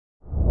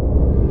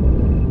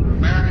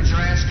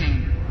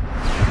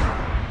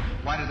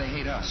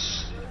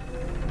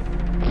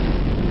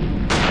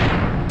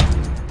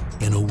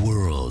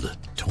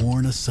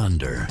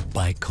asunder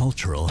by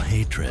cultural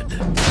hatred.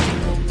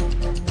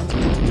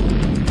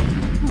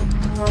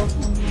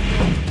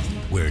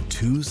 Where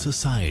two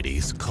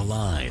societies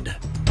collide.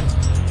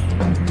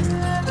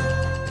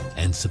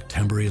 And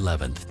September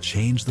 11th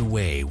changed the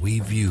way we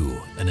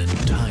view an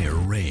entire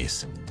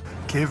race.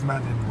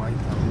 Caveman in white.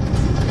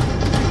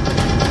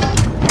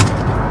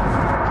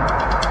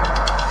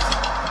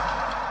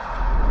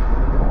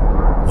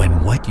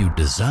 When what you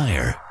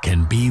desire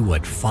can be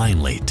what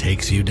finally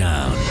takes you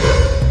down.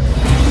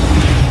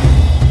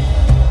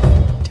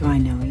 Do I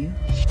know you?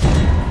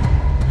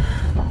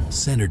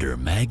 Senator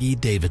Maggie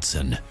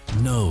Davidson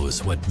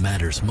knows what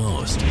matters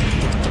most.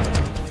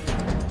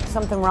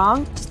 Something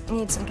wrong? Just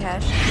need some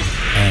cash.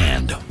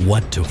 And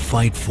what to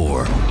fight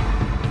for.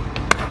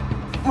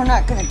 We're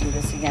not gonna do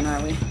this again,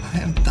 are we? I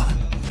am done.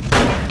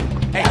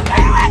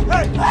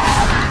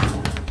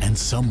 And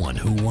someone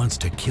who wants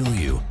to kill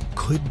you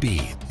could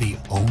be the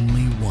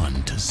only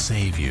one to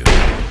save you.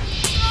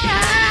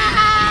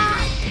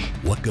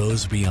 What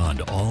goes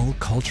beyond all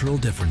cultural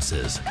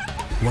differences?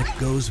 What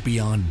goes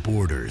beyond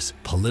borders,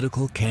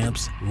 political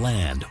camps,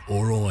 land,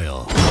 or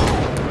oil?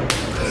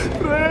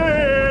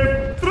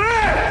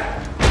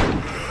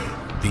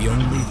 The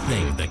only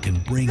thing that can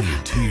bring you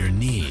to your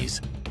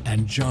knees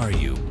and jar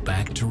you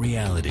back to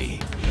reality.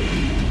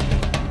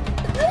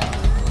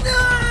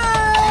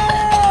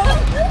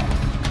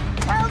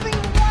 Tell me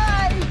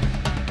why!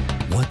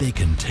 What they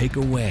can take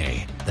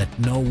away that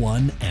no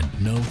one and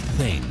no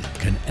thing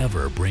can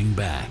ever bring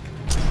back.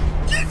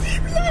 Give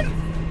him life!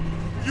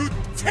 You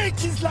take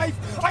his life,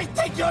 I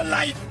take your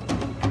life!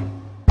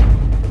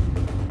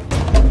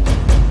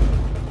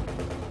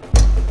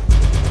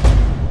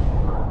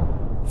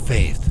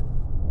 Faith,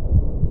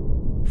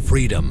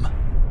 freedom,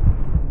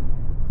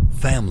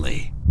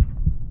 family,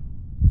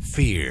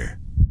 fear.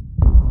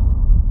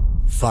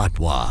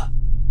 Fatwa.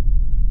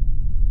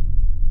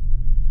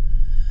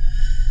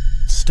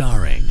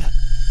 Starring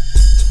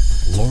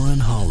Lauren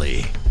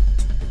Holly,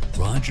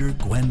 Roger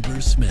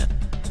Gwenver-Smith,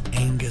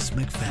 Angus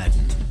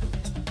McFadden,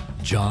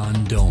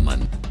 John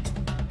Doman,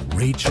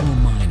 Rachel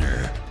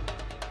Miner,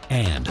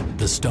 and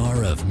the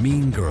star of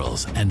Mean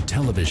Girls and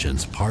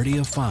television's Party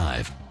of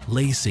Five,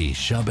 Lacey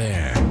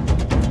Chabert.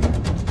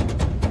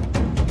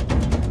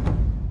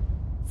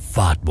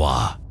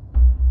 Fatwa.